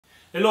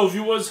Hello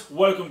viewers,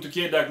 welcome to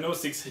K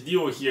Diagnostics.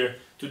 Dio here.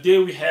 Today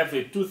we have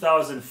a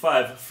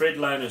 2005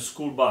 Freightliner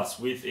school bus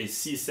with a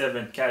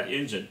C7 cat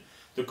engine.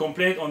 The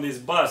complaint on this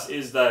bus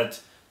is that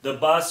the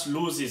bus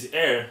loses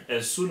air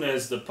as soon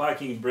as the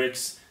parking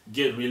brakes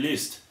get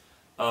released.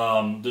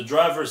 The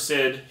driver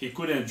said he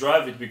couldn't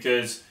drive it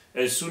because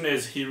as soon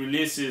as he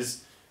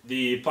releases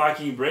the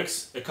parking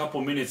brakes, a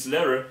couple minutes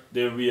later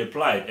they're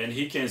reapplied, and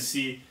he can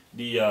see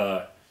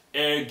the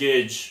air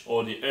gauge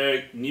or the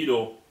air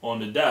needle on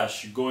the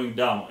dash going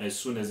down as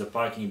soon as the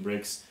parking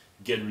brakes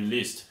get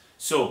released.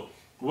 So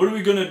what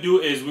we're gonna do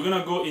is we're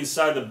gonna go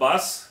inside the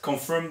bus,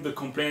 confirm the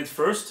complaint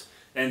first,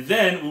 and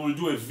then we will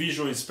do a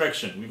visual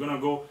inspection. We're gonna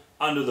go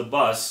under the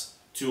bus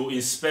to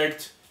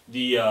inspect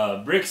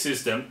the brake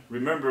system.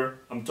 Remember,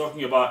 I'm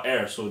talking about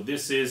air, so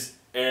this is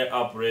air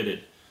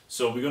operated.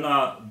 So we're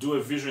gonna do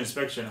a visual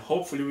inspection.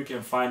 Hopefully we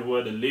can find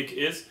where the leak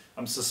is.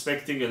 I'm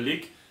suspecting a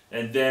leak,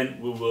 and then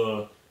we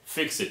will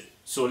fix it.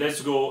 So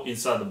let's go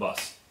inside the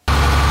bus.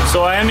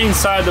 So I am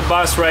inside the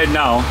bus right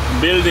now,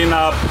 building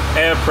up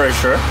air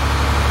pressure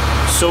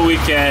so we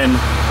can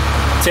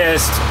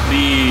test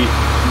the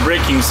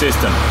braking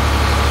system.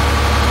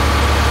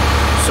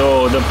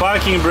 So the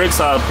parking brakes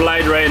are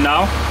applied right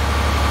now.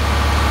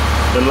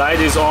 The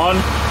light is on.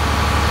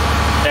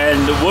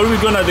 And what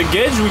the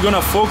gauge we're gonna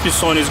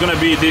focus on is gonna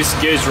be this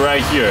gauge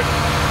right here.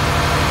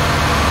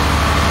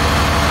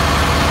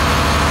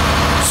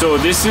 So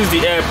this is the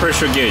air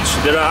pressure gauge.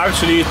 There are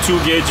actually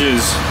two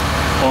gauges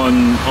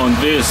on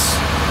this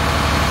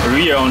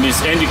rear, on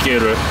this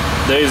indicator.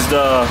 There is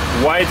the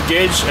white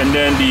gauge and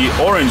then the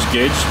orange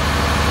gauge.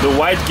 The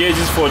white gauge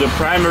is for the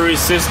primary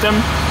system,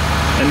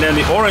 and then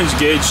the orange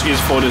gauge is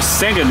for the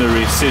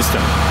secondary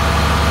system.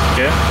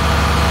 Okay,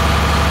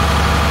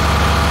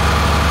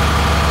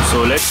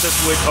 so let's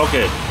just wait.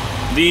 Okay,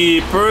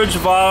 the purge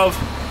valve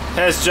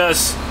has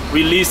just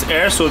released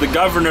air, so the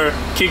governor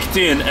kicked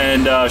in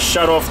and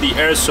shut off the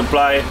air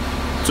supply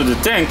to the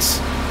tanks.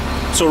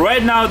 So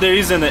right now there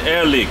isn't an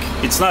air leak.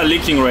 It's not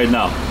leaking right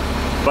now.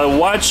 But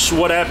watch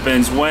what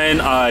happens when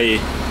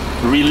I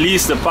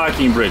release the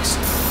parking brakes.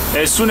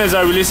 As soon as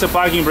I release the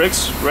parking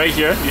brakes, right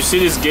here, you see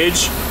this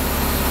gauge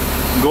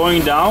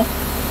going down.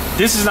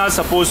 This is not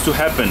supposed to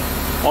happen.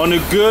 On a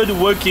good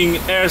working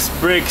air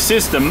brake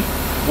system,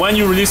 when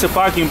you release the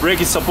parking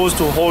brake, it's supposed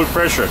to hold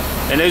pressure.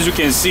 And as you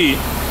can see,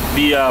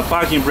 the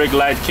parking brake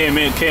light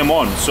came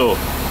on. So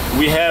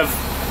we have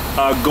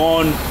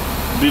gone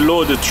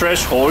below the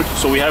threshold,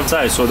 so we have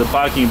size, so the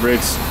parking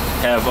brakes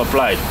have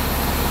applied.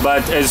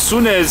 But as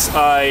soon as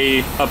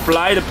I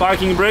apply the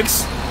parking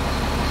brakes,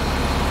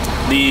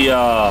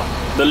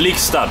 the leak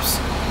stops.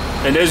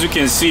 And as you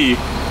can see,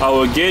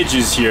 our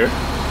gauges here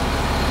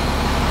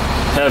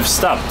have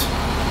stopped.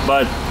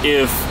 But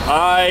if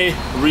I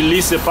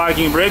release the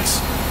parking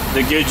brakes,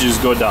 the gauges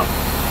go down.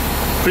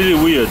 Pretty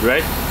weird,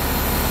 right?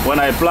 When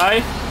I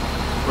apply,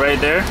 right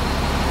there,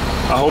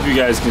 I hope you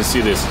guys can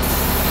see this.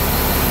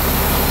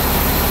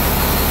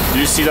 Do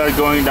you see that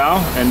going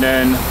down? And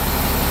then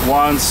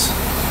once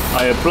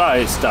I apply,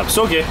 it stops.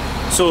 Okay,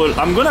 so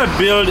I'm gonna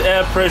build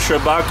air pressure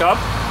back up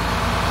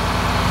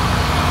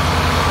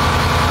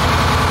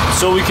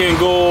so we can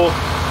go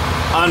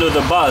under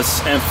the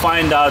bus and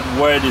find out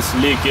where this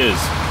leak is.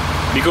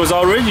 Because I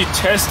already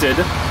tested,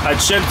 I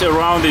checked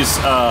around this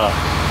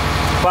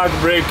park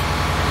brake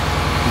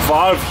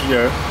valve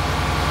here.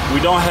 We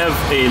don't have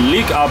a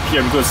leak up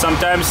here because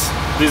sometimes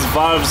these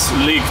valves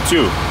leak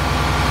too.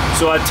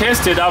 So I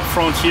tested up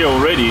front here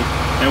already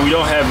and we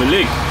don't have a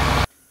leak.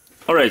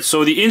 Alright,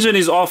 so the engine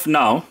is off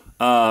now.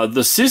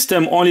 The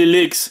system only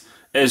leaks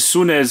as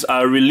soon as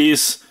I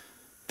release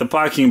the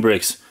parking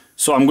brakes.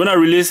 So I'm gonna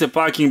release the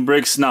parking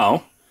brakes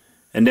now,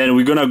 and then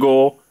we're gonna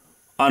go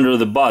under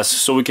the bus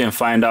so we can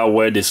find out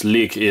where this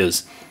leak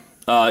is.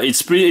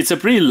 It's a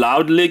pretty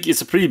loud leak.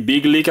 It's a pretty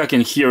big leak. I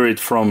can hear it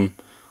from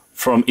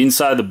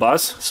inside the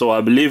bus. So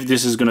I believe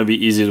this is gonna be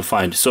easy to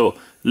find. So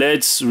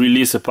let's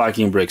release the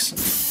parking brakes.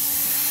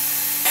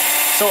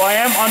 So I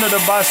am under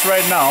the bus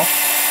right now,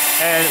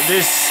 and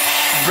this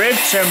brake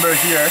chamber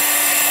here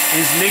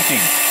is leaking.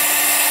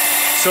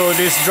 So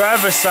this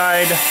driver's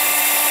side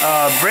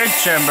brake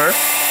chamber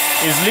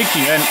is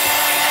leaking, and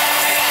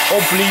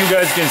hopefully you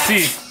guys can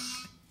see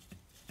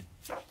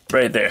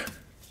right there.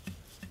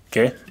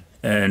 Okay,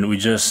 and we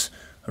just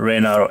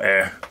ran out of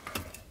air.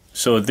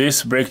 So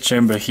this brake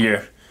chamber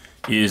here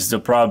is the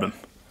problem.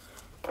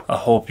 I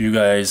hope you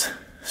guys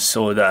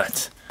saw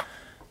that.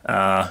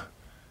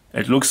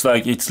 It looks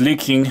like it's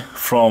leaking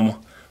from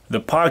the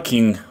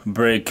parking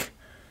brake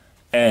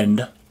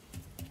end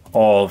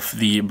of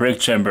the brake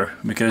chamber,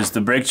 because the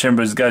brake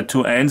chamber's got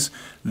two ends.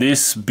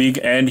 This big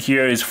end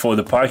here is for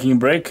the parking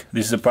brake.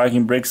 This is the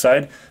parking brake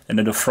side, and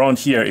then the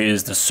front here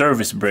is the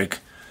service brake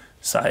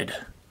side.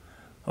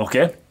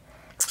 Okay,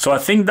 so I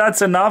think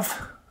that's enough.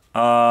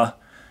 Now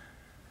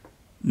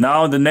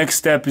the next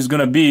step is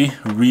gonna be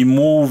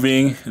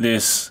removing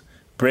this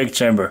brake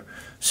chamber.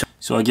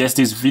 So I guess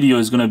this video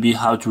is gonna be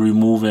how to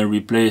remove and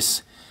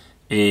replace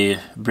a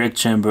brake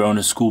chamber on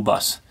a school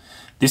bus.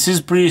 This is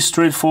pretty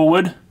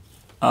straightforward,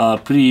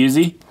 pretty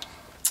easy.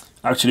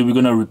 actually we're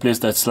gonna replace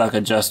that slack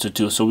adjuster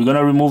too. So we're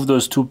gonna remove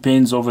those 2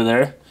 pins over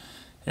there,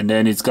 and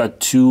then it's got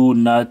 2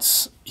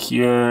 nuts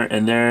here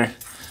and there,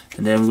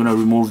 and then we're gonna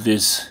remove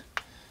this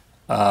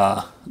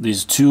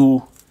these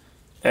 2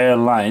 air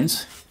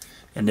lines,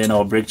 and then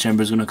our brake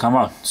chamber is gonna come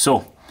out.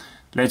 So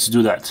let's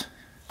do that.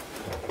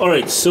 All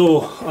right,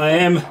 so I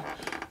am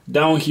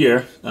down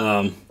here.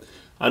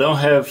 I don't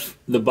have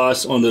the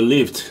bus on the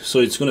lift, so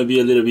it's gonna be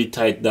a little bit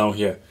tight down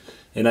here.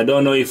 And I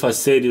don't know if I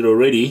said it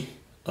already.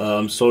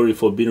 I'm sorry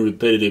for being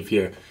repetitive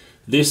here.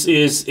 This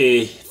is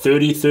a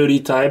 30-30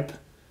 type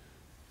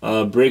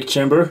brake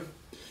chamber.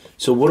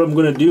 So what I'm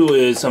gonna do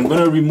is I'm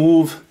gonna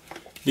remove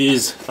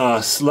these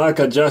slack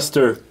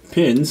adjuster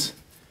pins.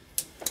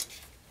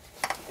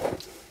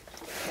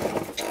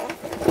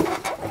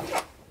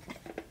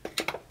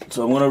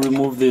 So I'm gonna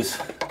remove this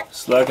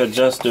slack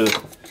adjuster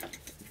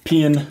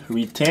pin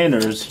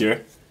retainers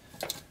here.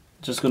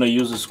 Just gonna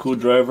use a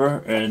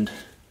screwdriver and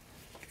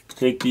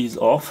take these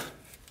off.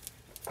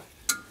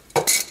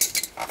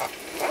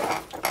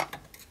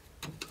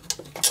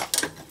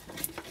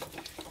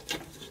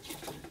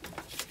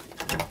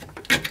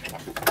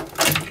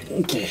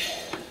 Okay,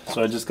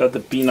 so I just got the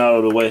pin out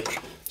of the way.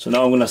 So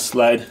now I'm gonna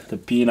slide the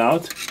pin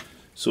out.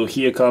 So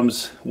here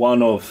comes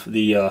one of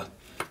the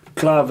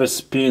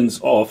clavis pins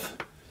off.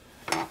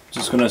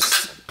 Just gonna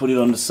put it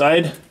on the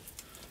side.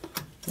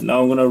 And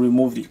now I'm gonna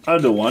remove the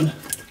other one.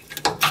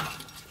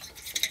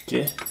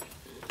 Okay.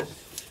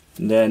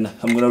 And then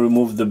I'm gonna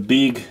remove the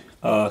big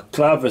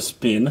clavis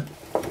pin.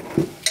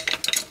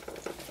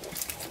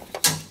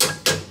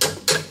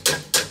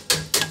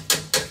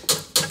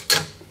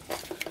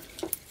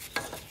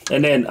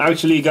 And then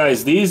actually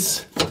guys,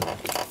 these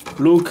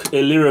look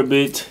a little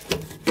bit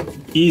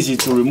easy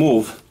to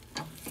remove.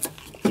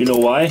 You know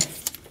why?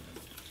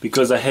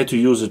 Because I had to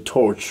use a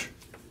torch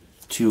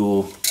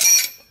to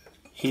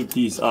heat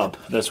these up.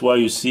 That's why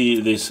you see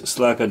this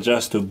slack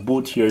adjuster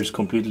boot here is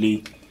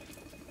completely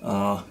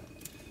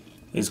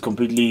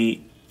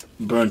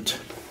burnt.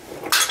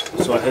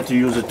 So I had to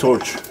use a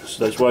torch.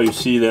 So that's why you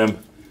see them.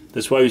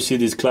 That's why you see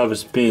these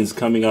clavis pins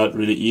coming out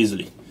really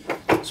easily.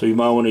 So you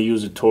might want to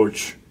use a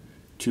torch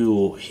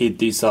to heat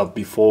this up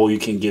before you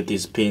can get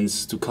these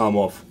pins to come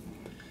off.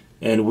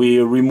 And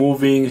we're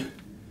removing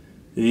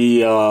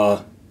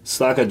the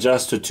slack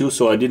adjuster too,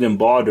 so I didn't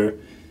bother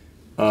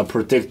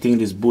protecting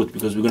this boot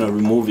because we're gonna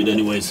remove it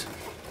anyways.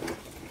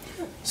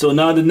 So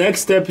now the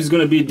next step is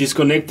gonna be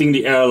disconnecting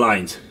the air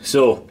lines.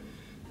 So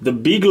the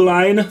big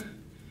line,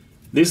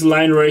 this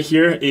line right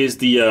here, is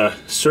the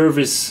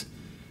service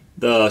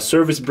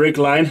brake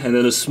line, and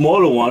then the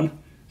smaller one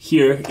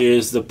here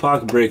is the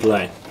park brake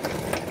line.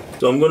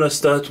 So I'm gonna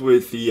start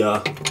with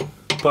the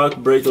park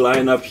brake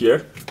line up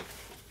here.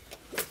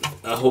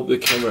 I hope the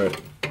camera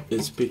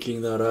is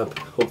picking that up.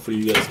 Hopefully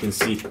you guys can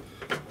see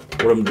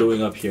what I'm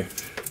doing up here.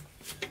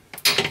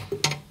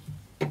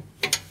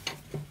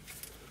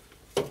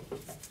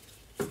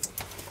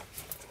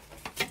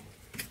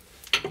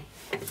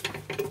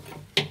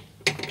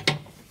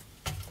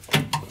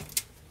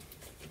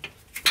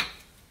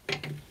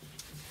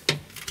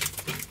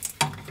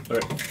 All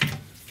right.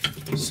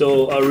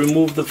 So I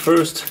removed the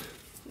first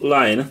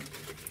line,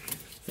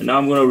 and now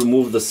I'm going to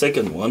remove the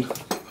second one.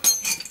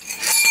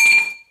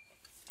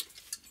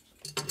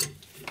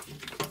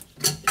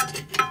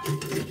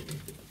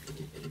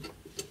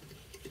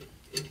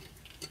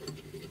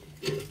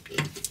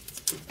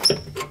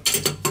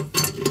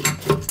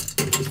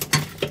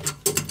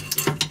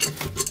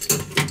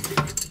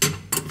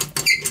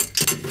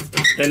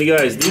 And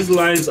guys, these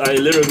lines are a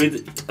little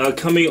bit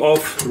coming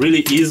off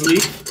really easily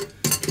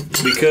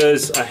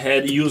because I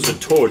had used a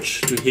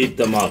torch to heat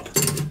them up.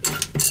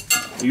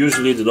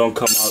 Usually they don't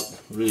come out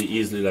really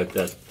easily like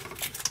that.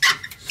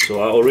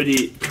 So I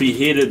already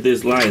preheated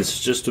these lines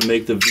just to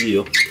make the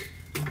video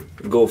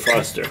go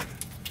faster.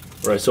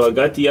 Alright, so I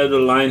got the other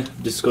line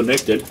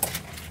disconnected.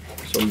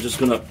 So I'm just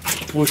gonna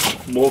push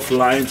both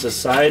lines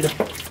aside.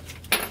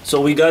 So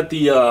we got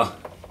the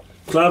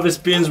clavis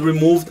pins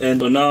removed,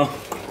 and now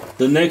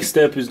the next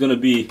step is gonna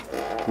be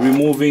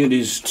removing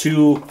these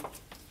two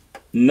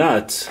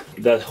nuts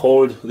that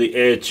hold the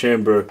air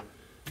chamber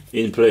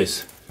in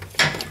place.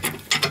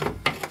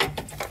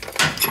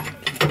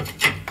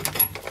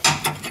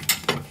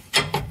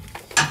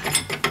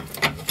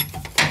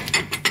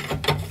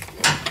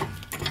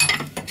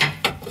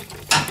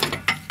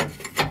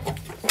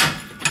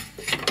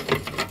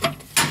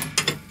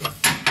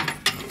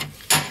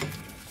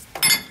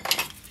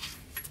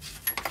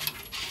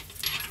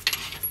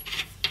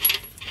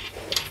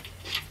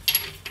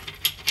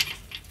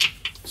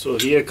 So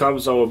here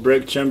comes our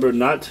brake chamber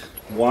nut.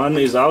 One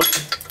is out,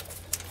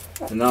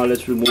 and now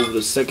let's remove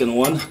the second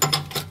one.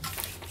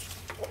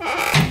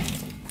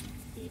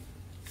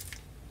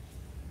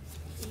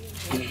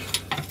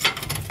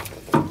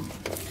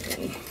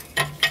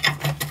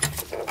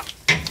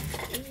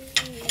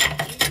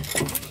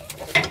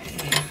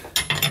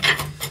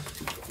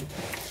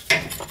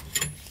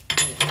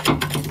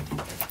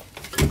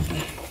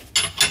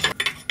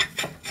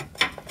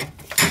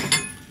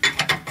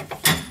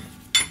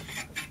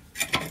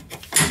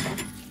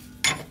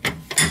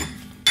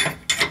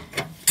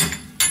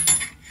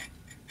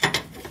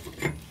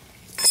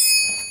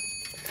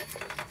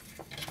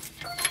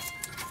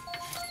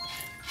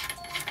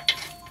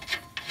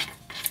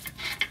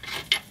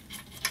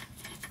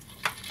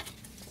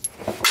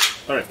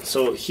 Alright,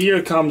 so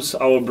here comes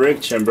our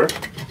brake chamber.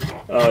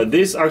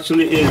 This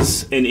actually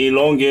is an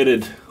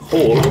elongated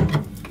hole,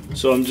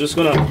 so I'm just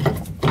gonna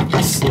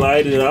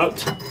slide it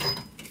out,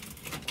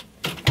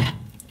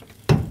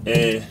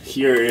 and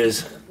here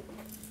is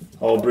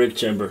our brake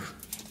chamber.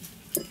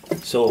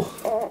 So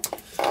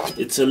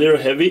it's a little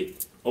heavy,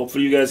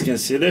 hopefully you guys can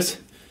see this.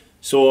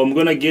 So I'm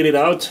gonna get it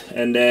out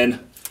and then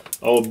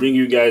I'll bring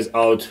you guys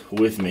out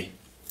with me.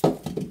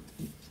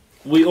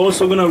 We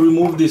also gonna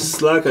remove this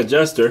slack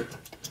adjuster.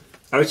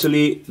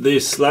 Actually,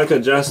 this slack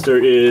adjuster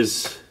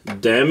is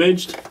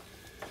damaged.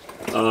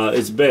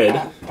 It's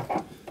bad.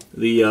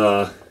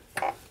 The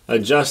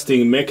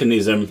adjusting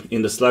mechanism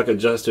in the slack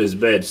adjuster is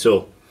bad,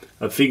 so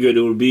I figured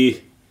it would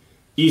be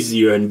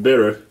easier and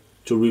better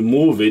to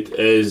remove it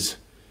as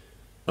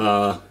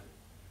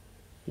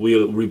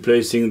we're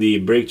replacing the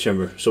brake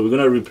chamber. So we're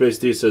gonna replace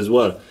this as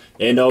well.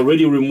 And I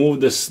already removed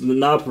the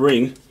snap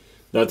ring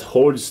that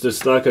holds the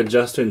slack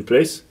adjuster in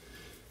place.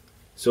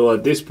 So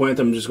at this point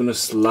I'm just gonna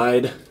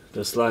slide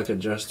the slack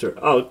adjuster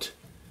out,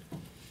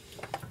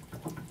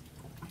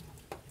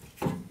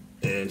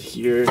 and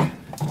here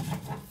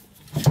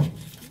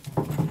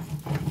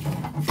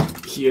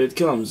it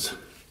comes.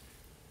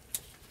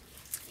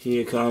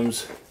 Here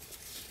comes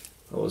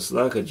our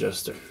slack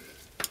adjuster.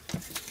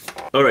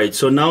 Alright,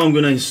 so now I'm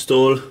gonna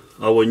install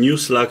our new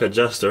slack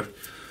adjuster.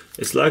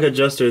 A slack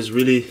adjuster is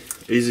really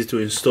easy to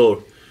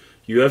install.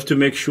 You have to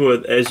make sure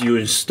that as you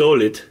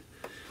install it,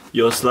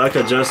 your slack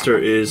adjuster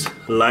is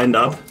lined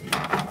up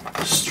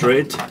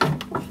straight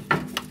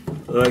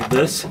like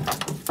this.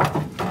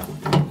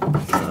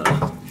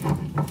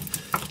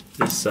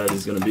 This side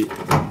is gonna be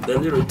a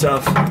little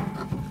tough,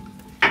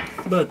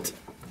 but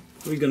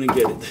we're gonna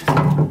get it.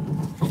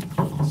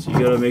 So you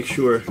gotta make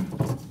sure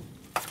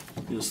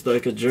your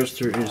slack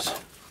adjuster is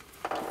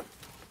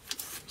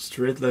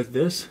straight like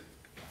this,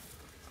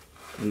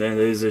 and then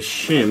there is a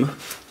shim.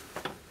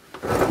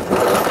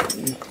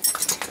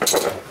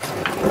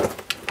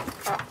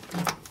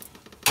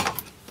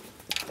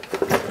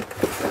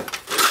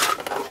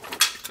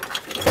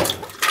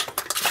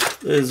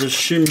 There's a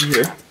shim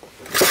here.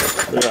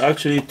 There are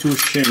actually two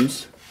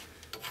shims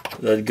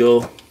that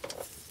go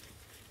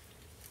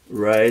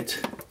right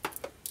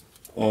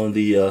on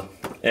the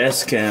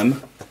S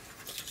cam,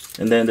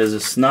 and then there's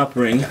a snap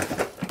ring.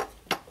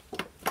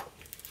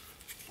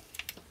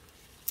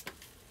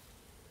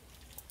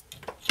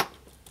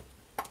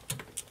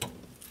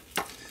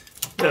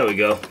 There we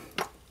go.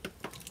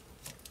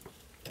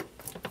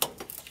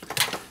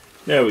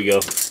 There we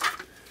go.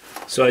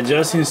 So I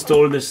just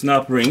installed the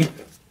snap ring,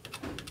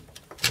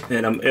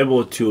 and I'm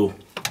able to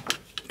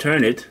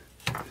turn it,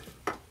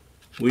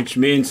 which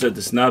means that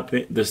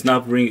the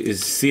snap ring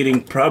is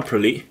sitting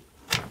properly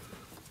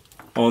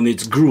on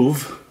its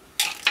groove.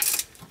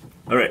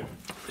 Alright,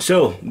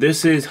 so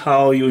this is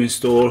how you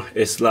install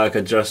a slack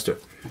adjuster.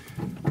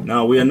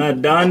 Now we are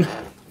not done.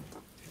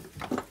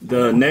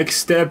 The next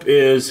step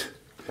is,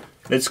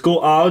 let's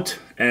go out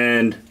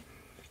and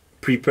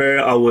prepare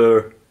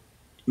our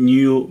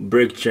new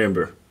brake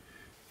chamber.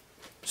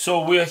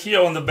 So we are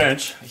here on the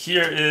bench.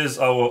 Here is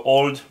our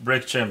old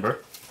brake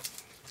chamber.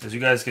 As you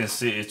guys can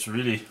see, it's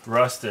really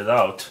rusted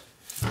out.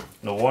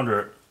 No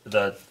wonder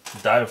that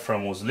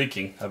diaphragm was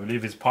leaking. I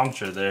believe it's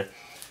punctured there.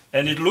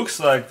 And it looks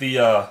like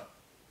the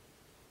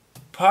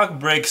park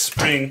brake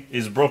spring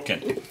is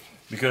broken,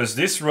 because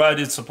this rod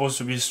is supposed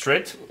to be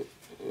straight,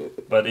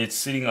 but it's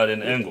sitting at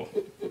an angle.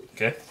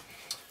 Okay.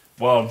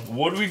 Well,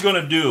 what we're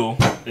gonna do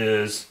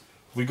is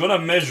we're gonna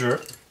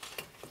measure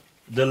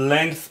the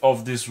length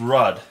of this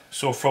rod.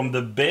 So from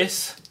the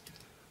base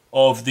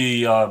of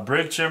the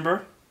brake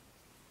chamber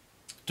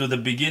to the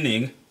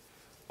beginning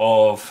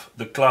of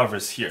the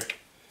clavers here.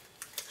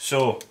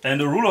 So, and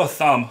the rule of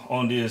thumb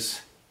on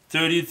this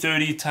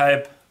 30-30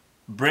 type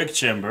brake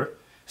chamber,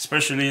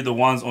 especially the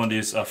ones on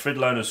this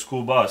Freightliner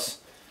school bus,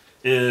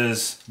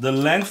 is the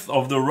length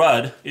of the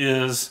rod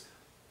is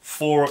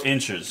 4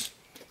 inches.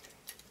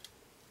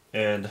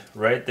 And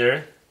right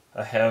there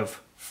I have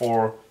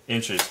 4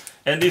 inches.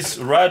 And this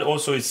rod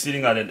also is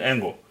sitting at an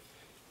angle.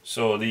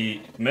 So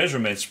the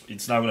measurements,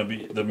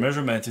 the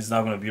measurement is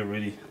not gonna be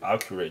really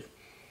accurate.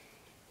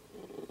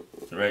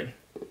 Right?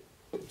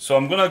 So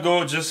I'm gonna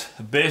go just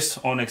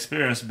based on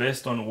experience,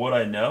 based on what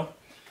I know.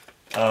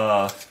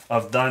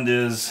 I've done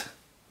this,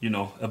 you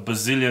know, a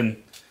bazillion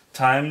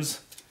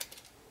times.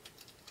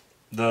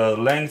 The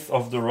length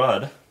of the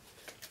rod,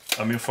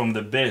 I mean from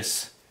the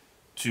base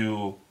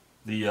to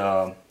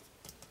the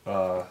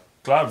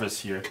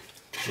clavers here,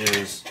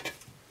 is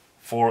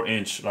 4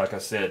 inch, like I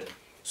said.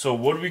 So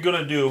what we're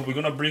gonna do, we're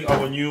gonna bring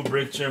our new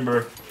brake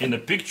chamber in the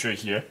picture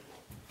here.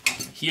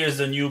 Here's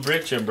the new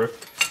brake chamber,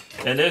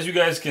 and as you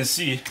guys can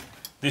see,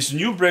 this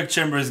new brake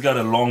chamber has got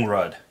a long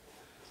rod.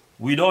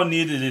 We don't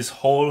need this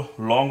whole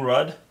long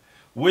rod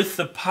with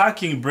the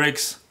parking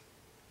brakes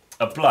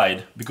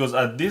applied, because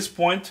at this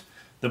point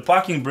the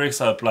parking brakes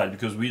are applied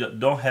because we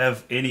don't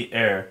have any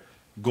air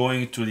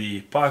going to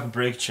the park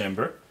brake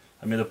chamber,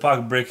 I mean the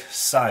park brake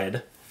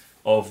side,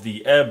 of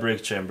the air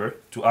brake chamber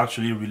to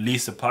actually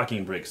release the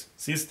parking brakes.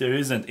 Since there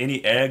isn't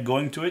any air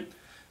going to it,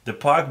 the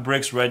park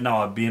brakes right now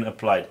are being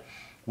applied.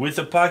 With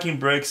the parking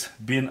brakes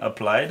being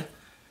applied,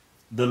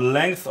 the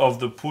length of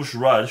the push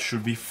rod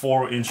should be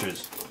 4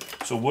 inches.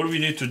 So what we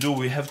need to do,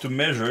 we have to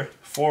measure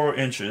 4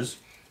 inches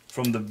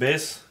from the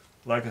base,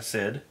 like I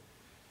said,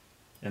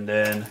 and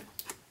then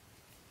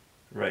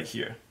right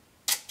here.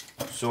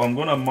 So I'm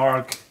gonna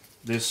mark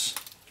this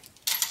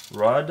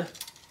rod.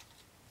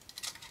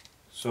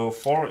 So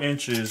 4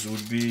 inches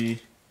would be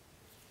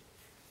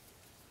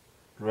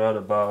right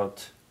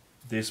about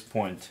this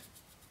point.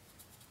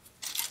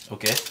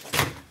 Okay,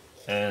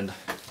 and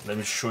let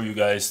me show you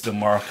guys the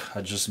mark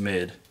I just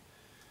made.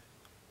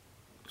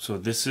 So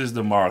this is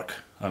the mark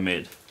I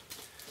made,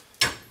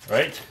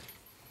 right?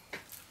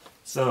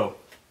 So,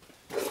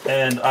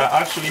 and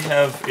I actually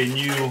have a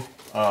new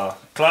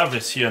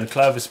clavis here and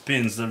clavis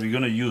pins that we're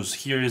gonna use.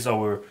 Here is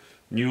our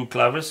new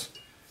clavis.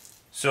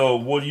 So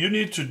what you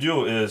need to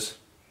do is,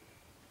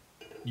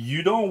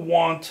 you don't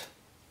want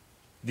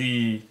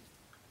the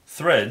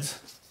threads,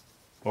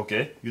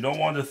 okay? You don't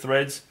want the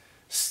threads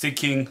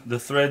the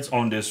threads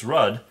on this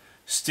rod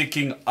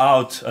sticking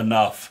out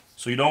enough.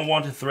 So you don't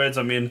want the threads,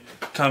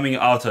 coming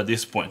out at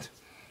this point.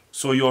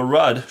 So your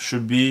rod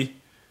should be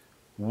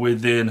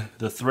within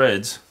the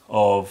threads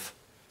of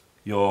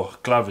your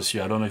clavis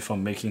here. I don't know if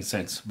I'm making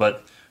sense,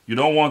 but you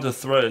don't want the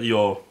thread,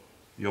 your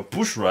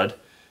push rod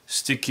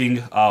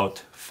sticking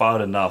out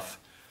far enough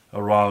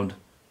around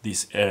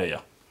this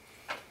area.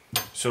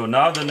 So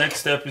now the next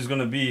step is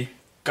going to be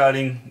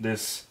cutting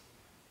this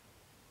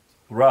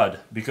rod,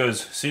 because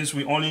since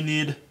we only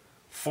need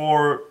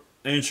 4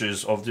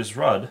 inches of this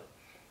rod,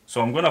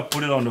 so I'm going to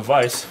put it on the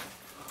vise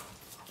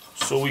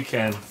so we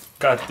can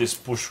cut this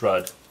push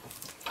rod.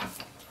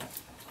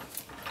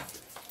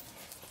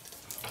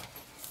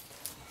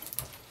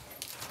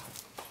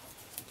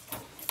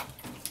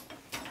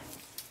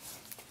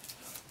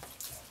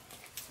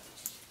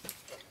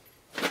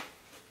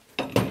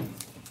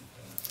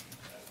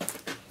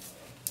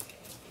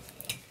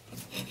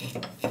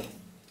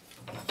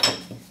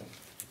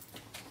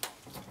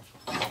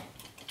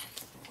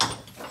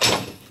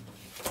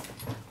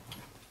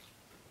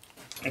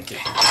 Okay,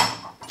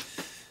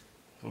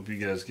 hope you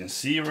guys can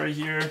see right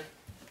here.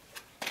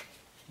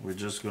 We're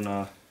just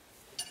gonna,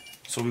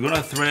 so we're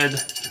gonna thread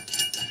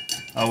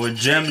our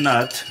gem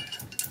nut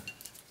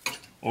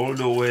all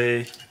the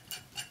way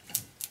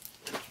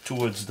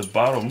towards the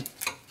bottom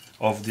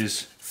of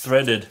this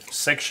threaded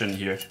section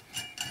here.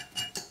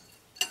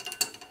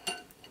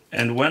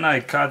 And when I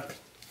cut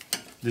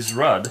this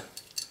rod,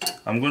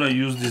 I'm gonna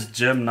use this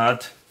gem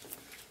nut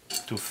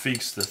to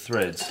fix the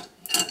threads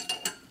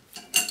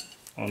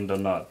on the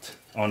nut,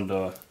 on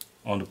the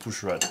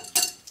push rod.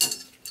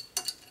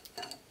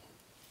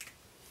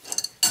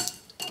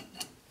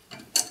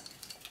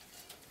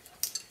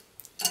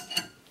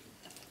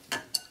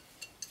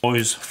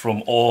 Noise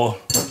from all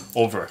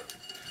over.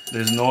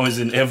 There's noise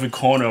in every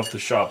corner of the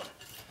shop.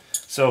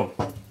 So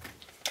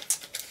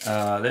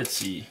let's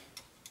see,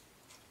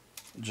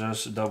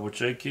 just double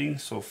checking.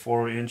 So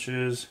 4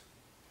 inches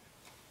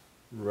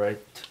right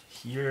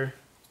here.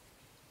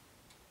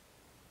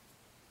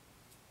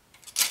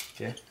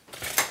 Okay,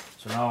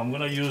 so now I'm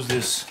gonna use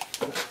this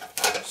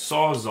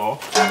sawzall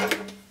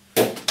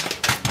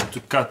to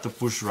cut the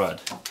push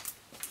rod.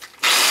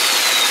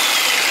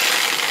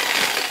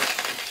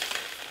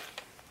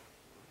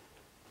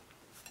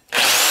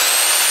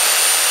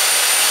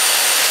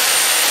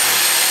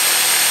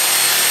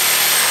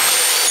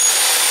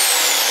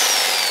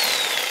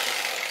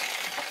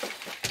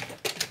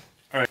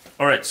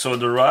 Alright, so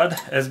the rod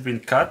has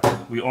been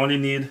cut. We only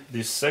need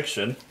this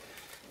section.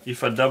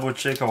 If I double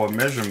check our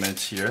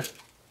measurements here,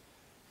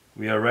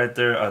 we are right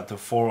there at the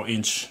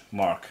 4-inch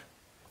mark.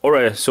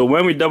 Alright, so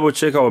when we double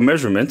check our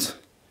measurements,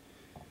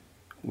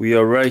 we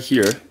are right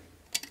here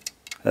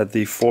at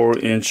the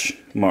 4-inch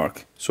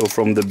mark. So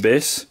from the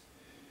base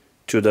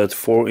to that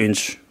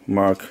 4-inch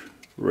mark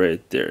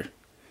right there.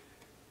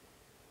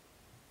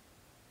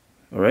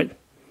 Alright,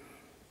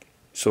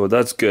 so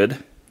that's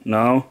good.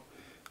 Now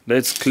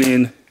let's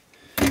clean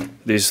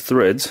these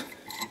threads.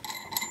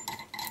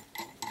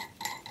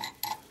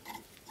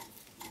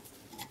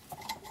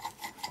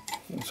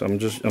 So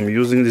I'm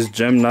using this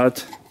gem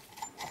nut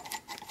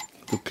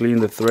to clean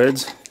the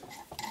threads.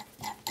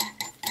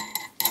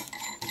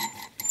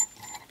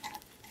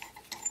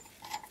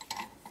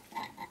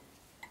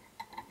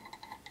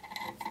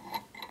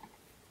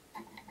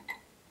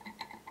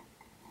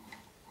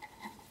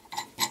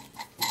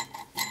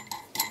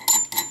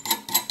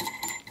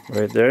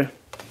 Right there.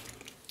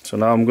 So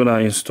now I'm gonna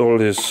install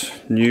this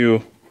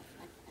new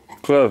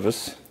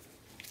clavis.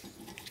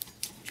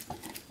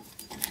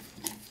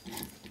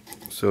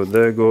 So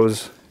there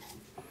goes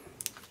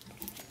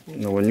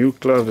our new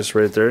clavis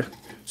right there.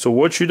 So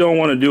what you don't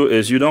want to do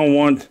is, you don't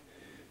want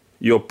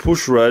your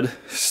push rod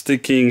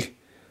sticking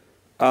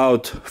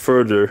out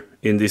further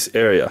in this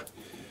area.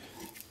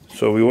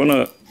 So we want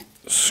to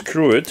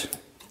screw it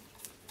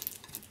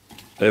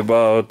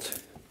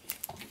about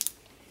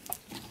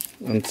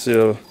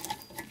until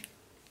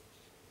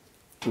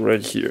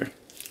right here.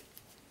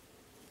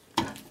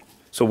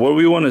 So what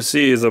we want to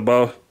see is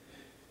about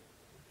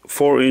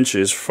 4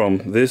 inches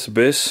from this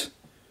base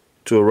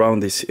to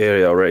around this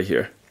area right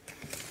here.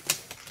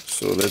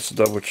 So let's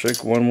double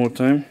check one more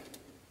time.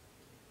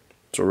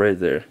 So right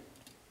there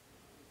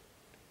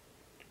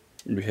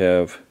we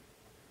have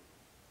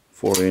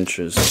 4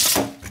 inches.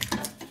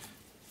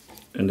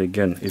 And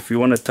again, if you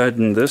want to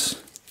tighten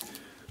this,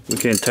 we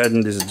can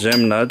tighten this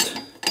jam nut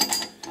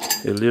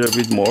a little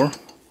bit more.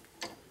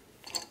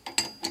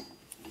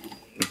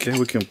 Okay,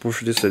 we can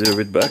push this a little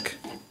bit back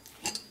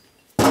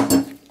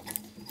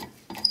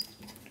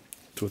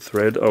to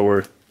thread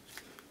our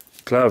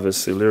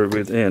clavis a little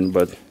bit in,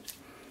 but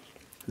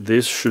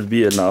this should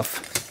be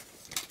enough.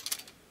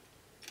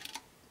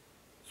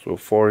 So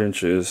 4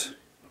 inches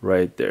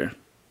right there.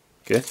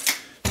 Okay,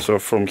 so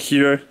from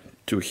here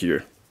to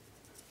here.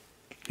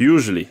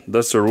 Usually,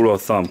 that's the rule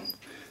of thumb.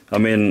 I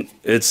mean,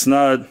 it's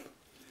not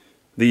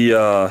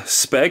the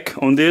spec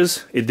on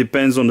this. It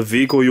depends on the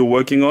vehicle you're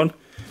working on.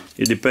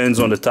 It depends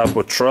on the type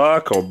of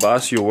truck or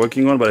bus you're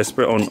working on. But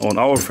on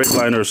our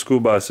Freightliner school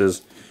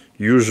buses,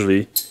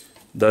 usually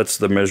that's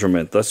the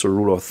measurement. That's the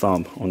rule of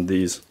thumb on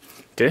these.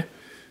 Okay.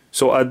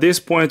 So at this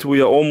point,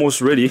 we are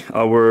almost ready.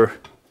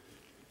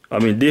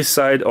 This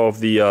side of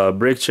the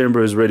brake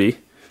chamber is ready.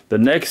 The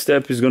next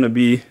step is going to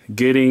be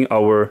getting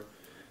our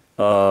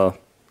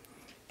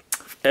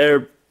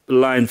air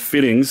line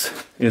fittings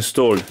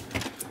installed.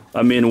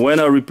 I mean, when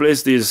I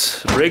replace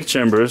these brake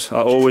chambers,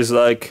 I always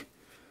like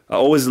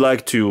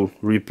to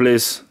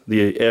replace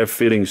the air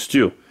fittings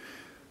too.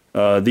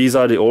 These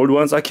are the old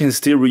ones. I can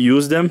still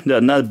reuse them. They're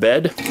not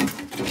bad.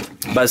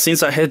 But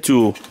since I had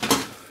to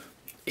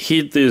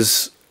heat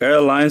these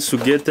air lines to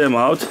get them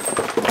out,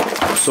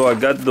 so I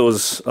got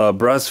those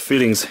brass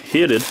fittings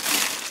heated,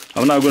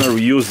 I'm not going to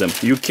reuse them.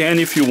 You can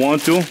if you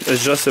want to.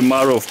 It's just a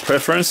matter of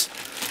preference.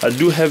 I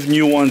do have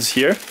new ones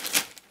here.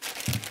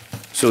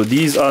 So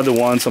these are the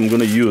ones I'm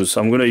going to use.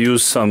 I'm going to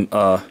use some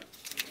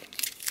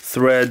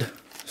thread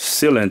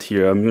sealant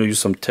here. I'm going to use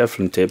some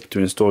Teflon tape to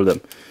install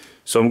them.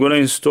 So I'm going to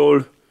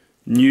install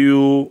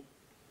new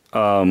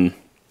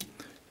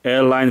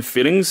airline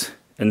fittings,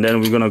 and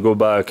then we're going to go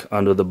back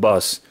under the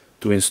bus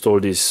to install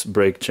this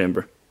brake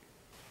chamber.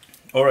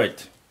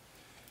 Alright,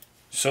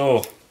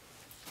 so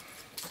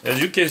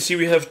as you can see,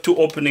 we have 2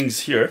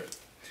 openings here.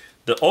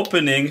 The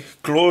opening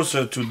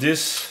closer to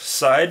this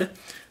side,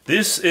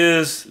 this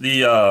is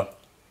the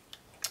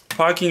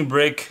parking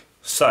brake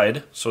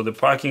side, so the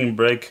parking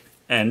brake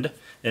end,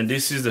 and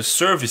this is the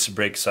service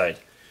brake side.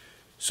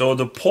 So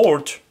the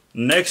port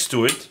next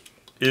to it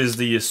is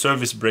the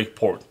service brake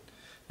port,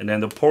 and then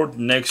the port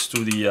next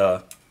to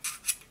the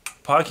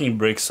parking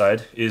brake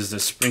side is the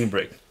spring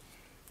brake.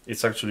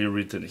 It's actually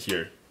written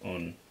here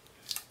on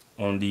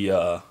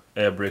the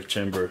air brake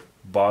chamber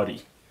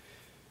body.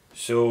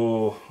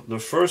 So the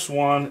first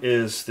one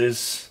is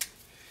this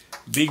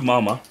big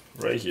mama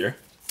right here.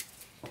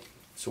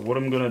 So what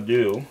I'm gonna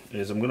do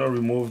is I'm gonna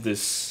remove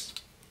this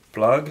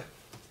plug,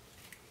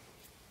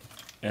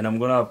 and I'm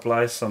gonna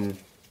apply some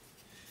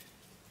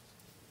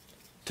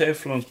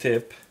Teflon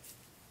tape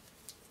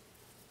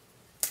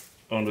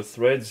on the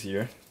threads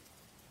here.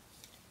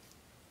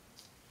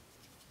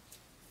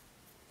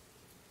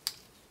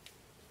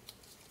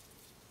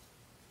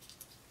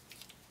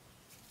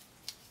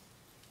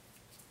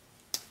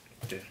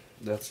 Okay,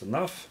 that's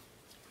enough.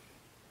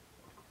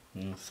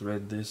 And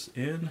thread this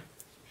in.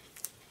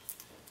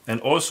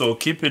 And also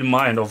keep in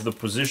mind of the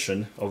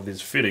position of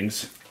these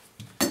fittings.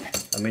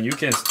 I mean, you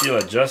can still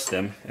adjust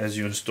them as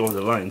you install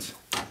the lines,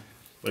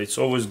 but it's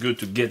always good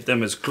to get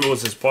them as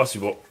close as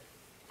possible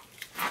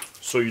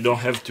so you don't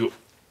have to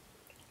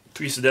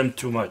twist them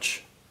too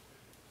much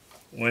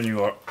when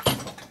you are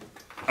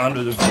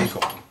under the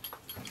vehicle.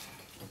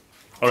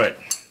 Alright,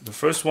 the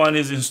first one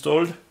is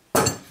installed.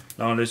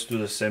 Now let's do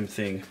the same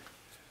thing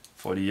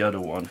for the other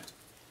one.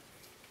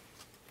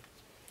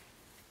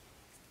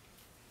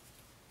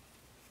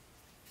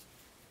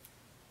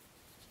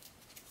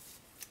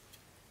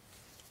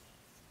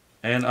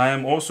 And I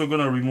am also going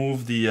to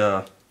remove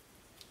the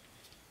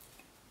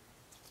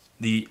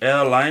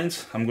air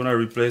lines. I'm going to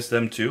replace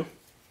them too.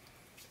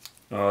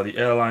 The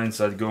air lines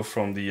that go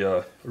from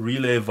the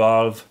relay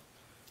valve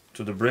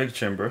to the brake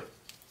chamber.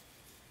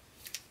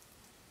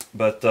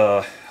 But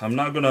I'm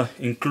not going to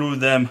include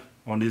them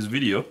on this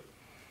video.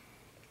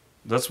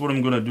 That's what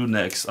I'm going to do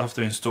next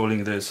after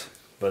installing this.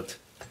 But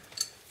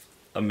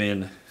I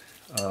mean,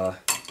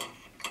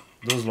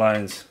 those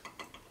lines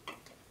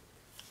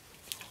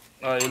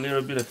are a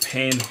little bit of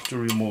pain to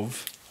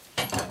remove,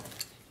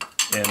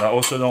 and I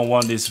also don't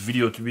want this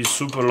video to be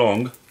super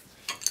long,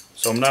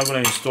 so I'm not gonna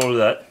install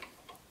that.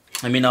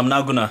 I'm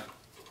not gonna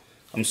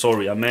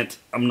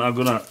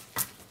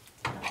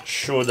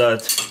show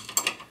that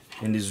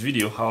in this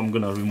video how I'm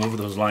gonna remove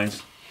those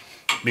lines,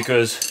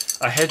 because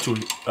I had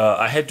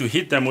to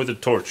hit them with a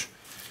torch.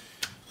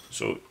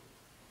 So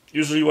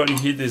usually when you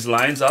heat these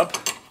lines up,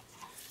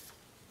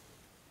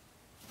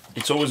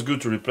 it's always good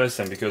to replace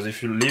them, because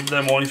if you leave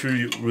them or if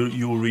you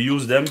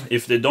reuse them,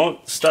 if they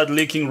don't start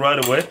leaking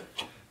right away,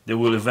 they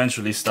will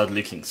eventually start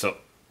leaking. So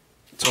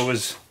it's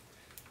always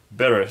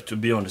better to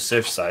be on the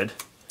safe side.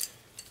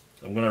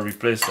 I'm gonna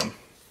replace them.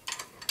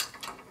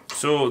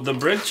 So the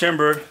brake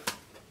chamber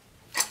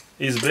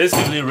is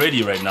basically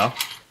ready right now.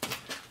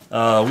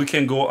 We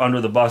can go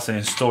under the bus and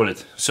install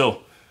it.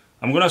 So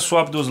I'm gonna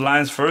swap those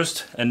lines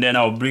first, and then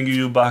I'll bring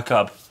you back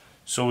up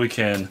so we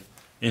can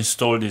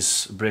install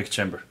this brake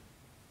chamber.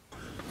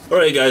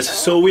 Alright guys,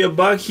 so we are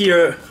back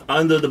here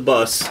under the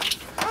bus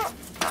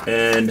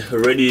and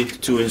ready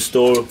to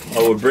install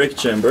our brake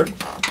chamber.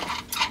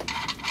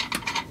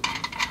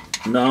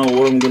 Now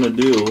what I'm gonna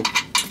do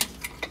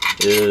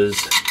is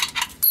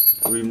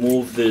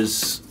remove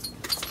this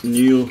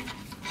new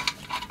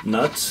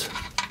nuts.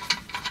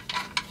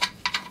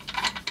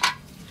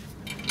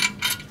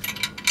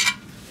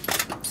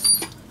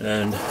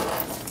 And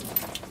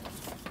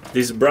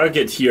this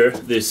bracket here,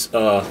 this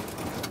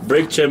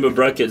brake chamber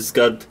bracket's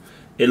got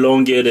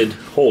elongated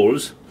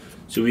holes,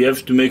 so we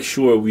have to make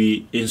sure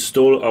we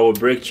install our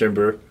brake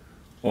chamber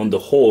on the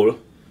hole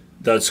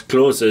that's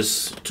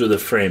closest to the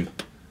frame,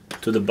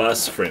 to the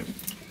bus frame.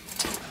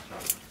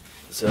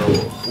 So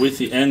with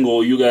the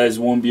angle you guys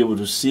won't be able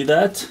to see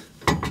that,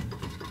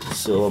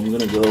 so I'm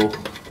gonna go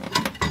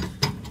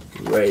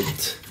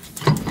right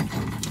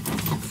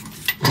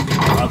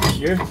up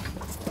here.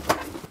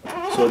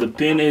 So the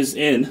pin is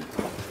in,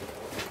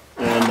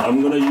 and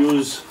I'm gonna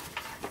use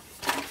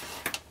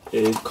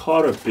a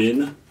cotter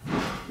pin.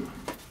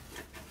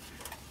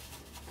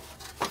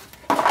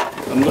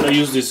 I'm gonna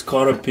use this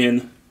cotter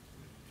pin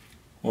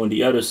on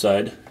the other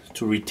side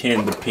to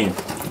retain the pin.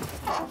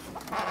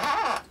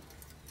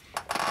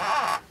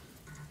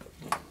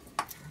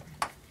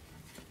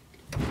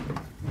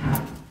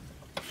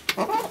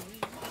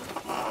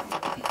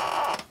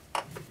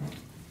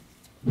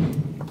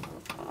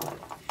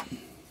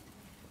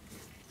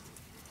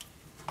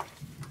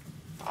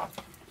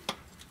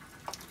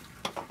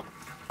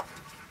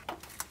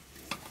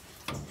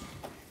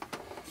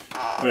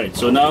 Alright,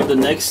 so now the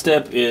next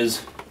step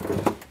is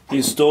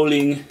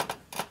installing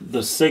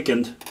the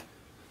second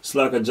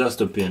slack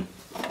adjuster pin.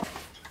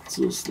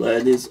 So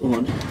slide this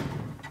on,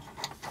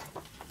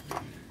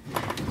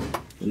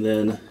 and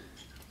then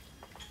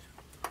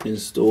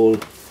install,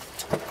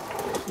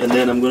 and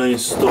then I'm going to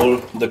install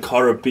the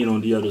cotter pin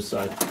on the other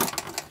side.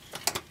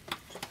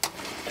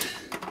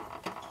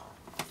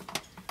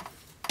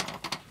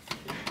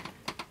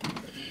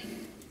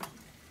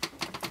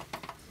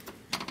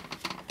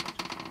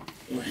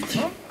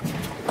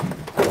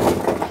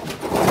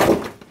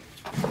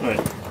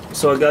 Alright,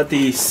 so I got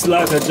the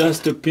slack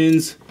adjuster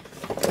pins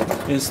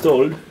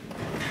installed.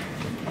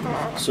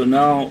 So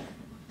now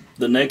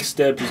the next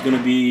step is going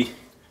to be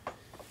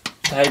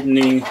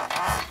tightening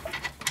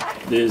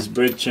this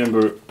brake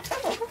chamber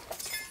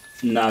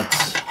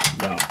nuts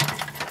down.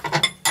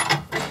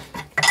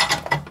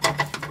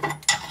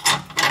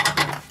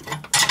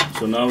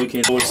 So now we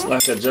can, both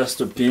slack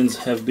adjuster pins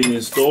have been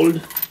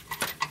installed.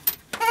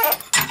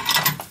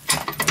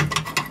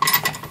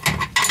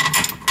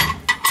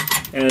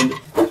 And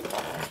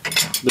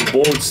the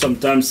bolts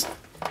sometimes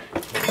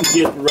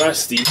get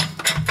rusty,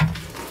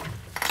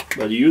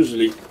 but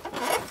usually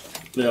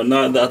they are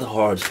not that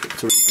hard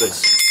to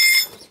replace.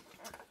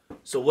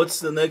 So what's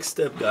the next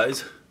step,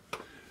 guys?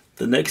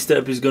 The next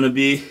step is going to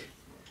be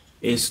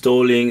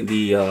installing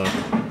the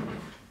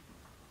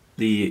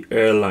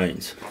air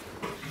lines.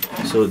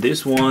 So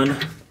this one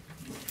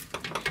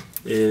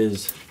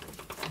is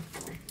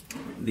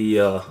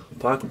the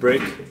park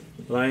brake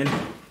line.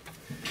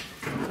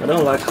 I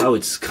don't like how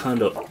it's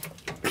kind of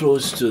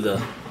close to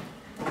the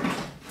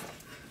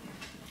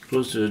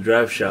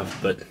drive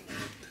shaft, but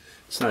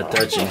it's not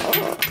touching.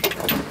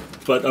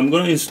 But I'm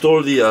going to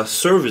install the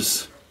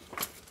service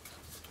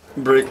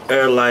brake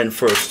air line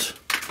first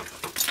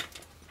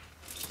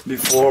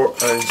before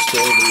I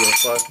install the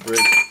fast brake.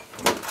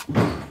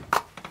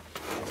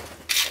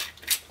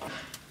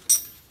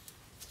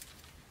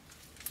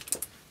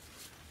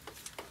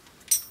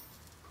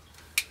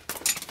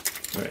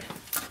 Alright,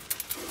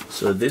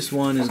 so this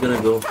one is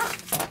gonna go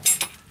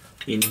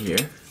in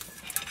here.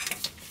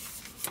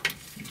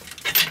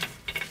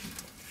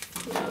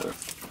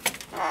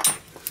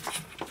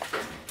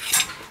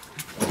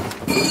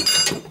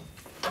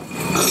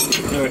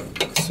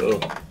 Alright, so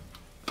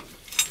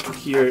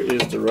here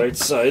is the right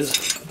size.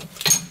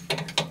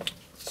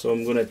 So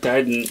I'm gonna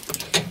tighten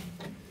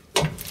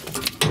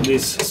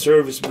this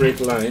service brake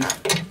line.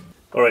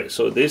 Alright,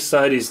 so this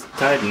side is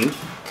tightened.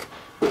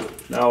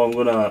 Now I'm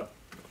gonna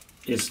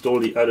install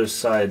the other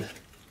side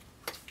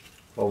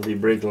of the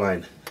brake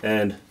line.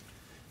 And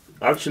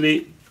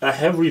actually I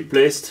have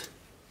replaced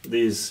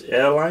these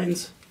air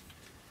lines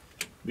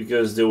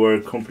because they were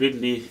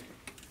completely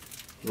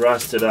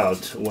rusted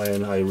out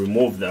when I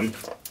removed them,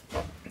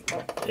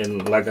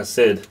 and like I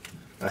said,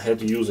 I had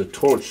to use a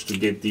torch to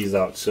get these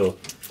out, so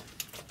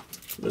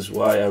that's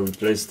why I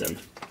replaced them.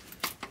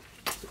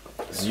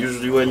 Because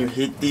usually when you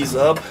heat these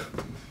up,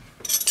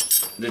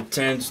 they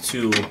tend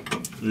to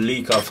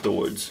leak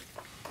afterwards.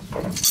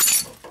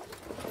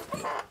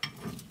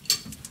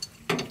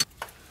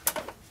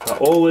 I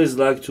always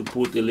like to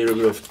put a little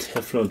bit of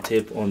Teflon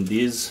tape on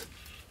these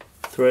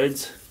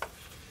threads.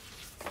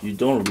 You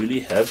don't really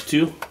have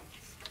to,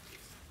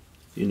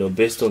 you know,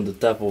 based on the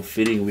type of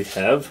fitting we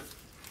have,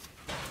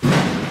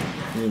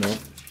 you know,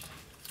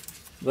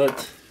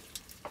 but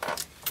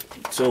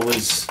it's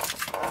always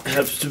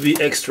have to be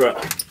extra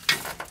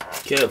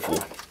careful.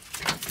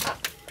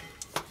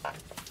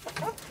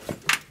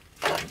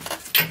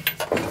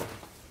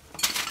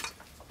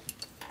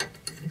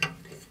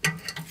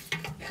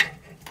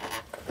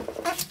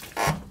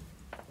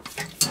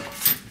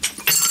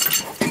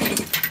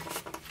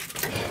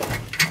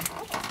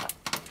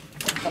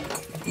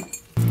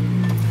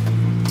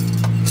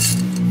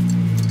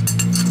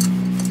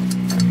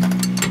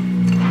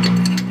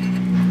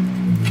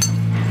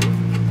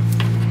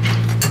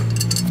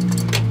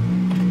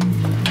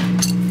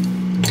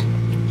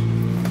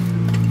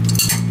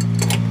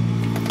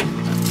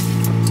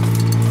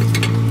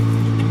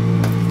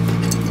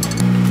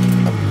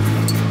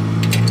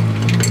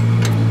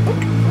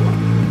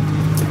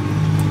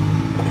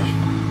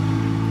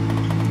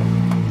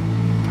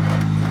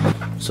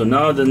 So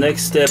now the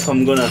next step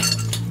I'm gonna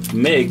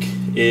make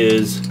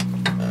is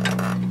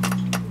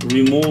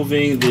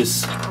removing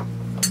this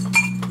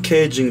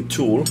caging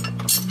tool.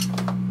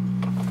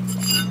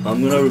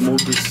 I'm gonna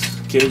remove this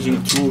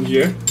caging tool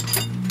here,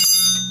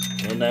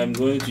 and I'm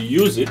going to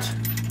use it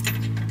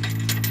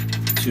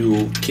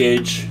to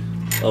cage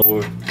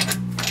our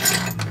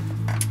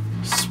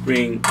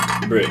spring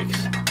brakes.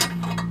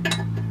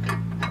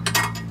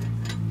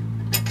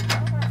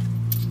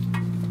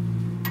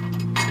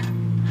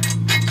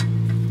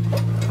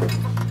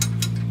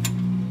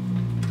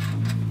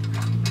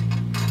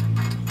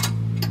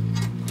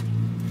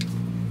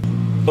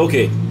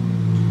 Okay,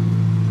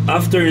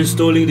 after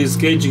installing this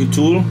caging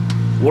tool,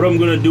 what I'm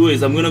gonna do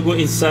is I'm gonna go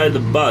inside the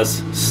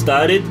bus,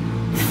 start it,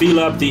 fill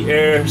up the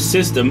air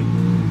system,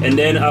 and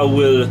then I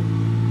will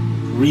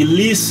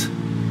release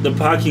the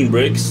parking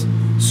brakes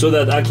so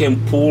that I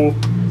can pull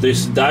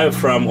this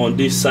diaphragm on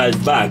this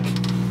side back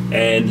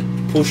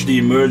and push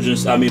the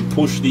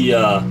push the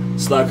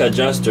slack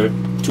adjuster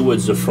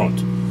towards the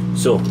front.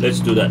 So let's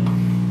do that.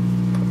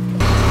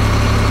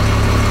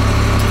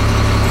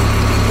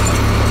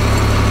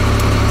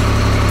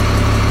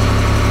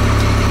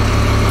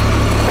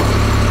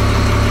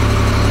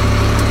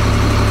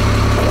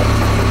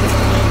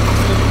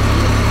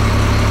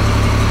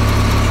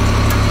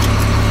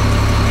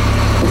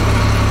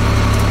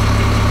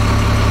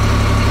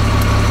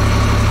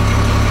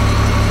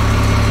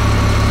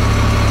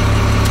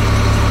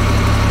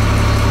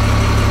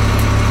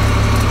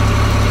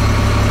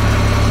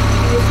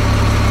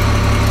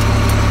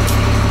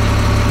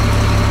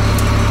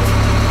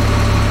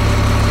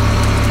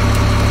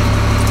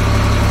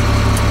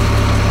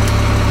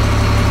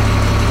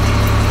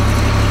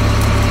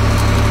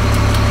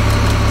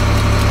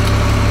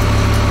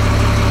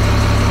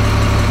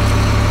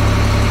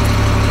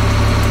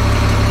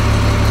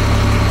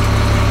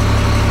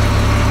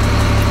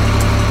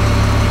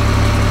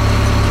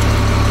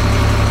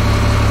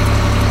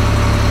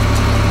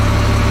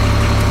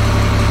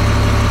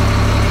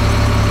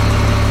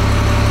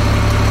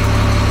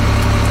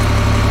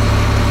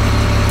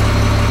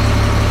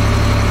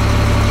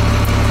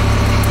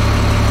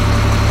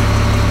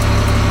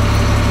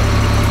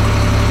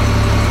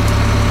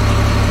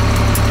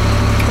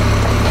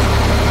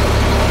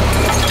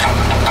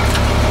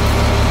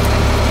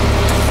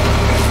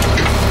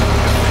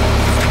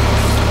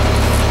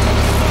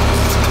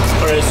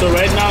 So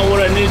right now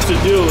what I need to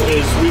do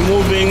is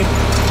removing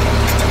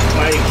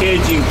my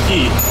caging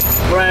key.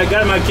 Right, I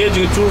got my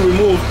caging tool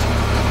removed.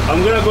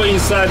 I'm gonna go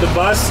inside the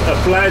bus,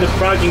 apply the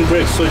parking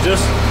brakes. So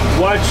just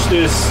watch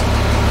this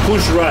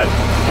push rod.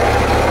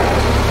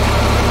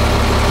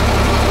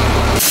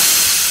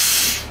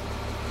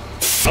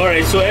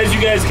 Alright, so as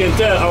you guys can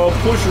tell, our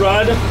push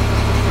rod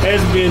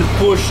has been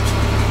pushed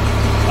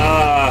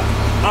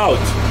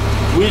out,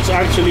 which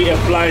actually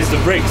applies the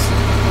brakes.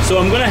 So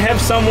I'm gonna have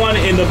someone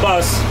in the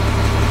bus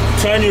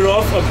turn it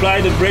off, apply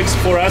the brakes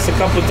for us a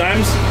couple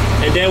times,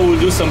 and then we'll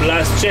do some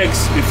last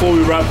checks before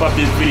we wrap up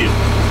this video.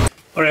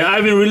 Alright,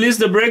 Ivan, release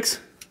the brakes.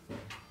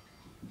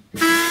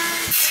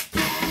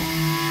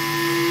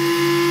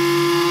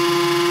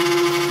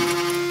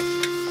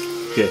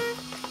 Okay.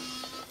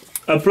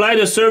 Apply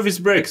the service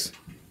brakes.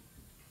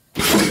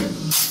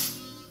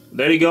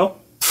 There you go.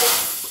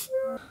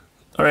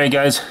 Alright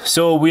guys,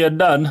 so we are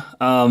done.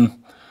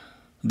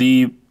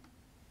 The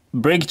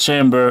brake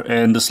chamber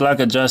and the slack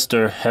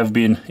adjuster have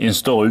been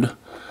installed,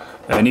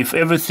 and if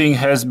everything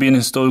has been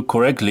installed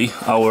correctly,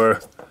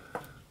 our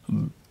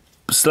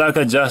slack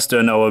adjuster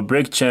and our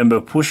brake chamber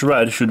push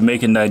rod should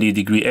make a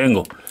 90-degree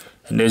angle.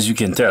 And as you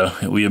can tell,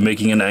 we are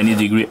making a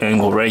 90-degree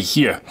angle right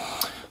here.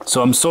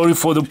 So I'm sorry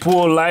for the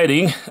poor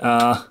lighting.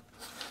 I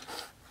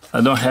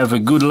don't have a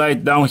good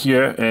light down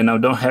here, and I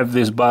don't have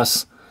this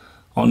bus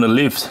on the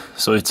lift,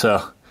 so it's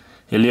a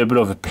little bit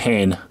of a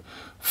pain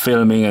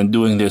filming and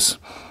doing this.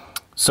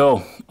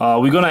 So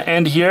we're gonna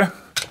end here.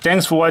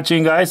 Thanks for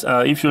watching, guys.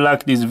 If you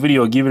like this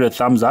video, give it a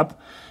thumbs up.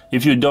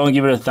 If you don't,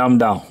 give it a thumb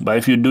down. But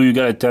if you do, you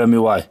gotta tell me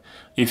why.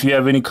 If you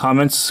have any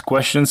comments,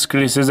 questions,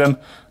 criticism,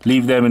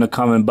 leave them in the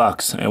comment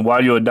box. And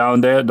while you're down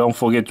there, don't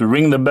forget to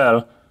ring the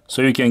bell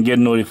so you can get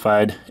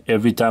notified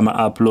every time I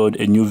upload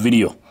a new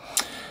video.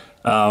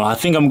 I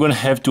think I'm gonna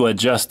have to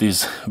adjust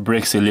these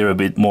brakes a little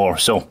bit more.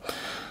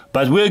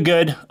 But we're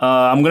good.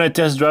 I'm gonna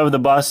test drive the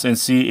bus and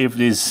see if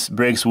these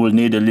brakes will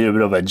need a little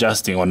bit of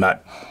adjusting or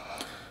not.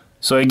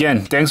 So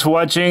again, thanks for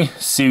watching.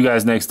 See you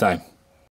guys next time.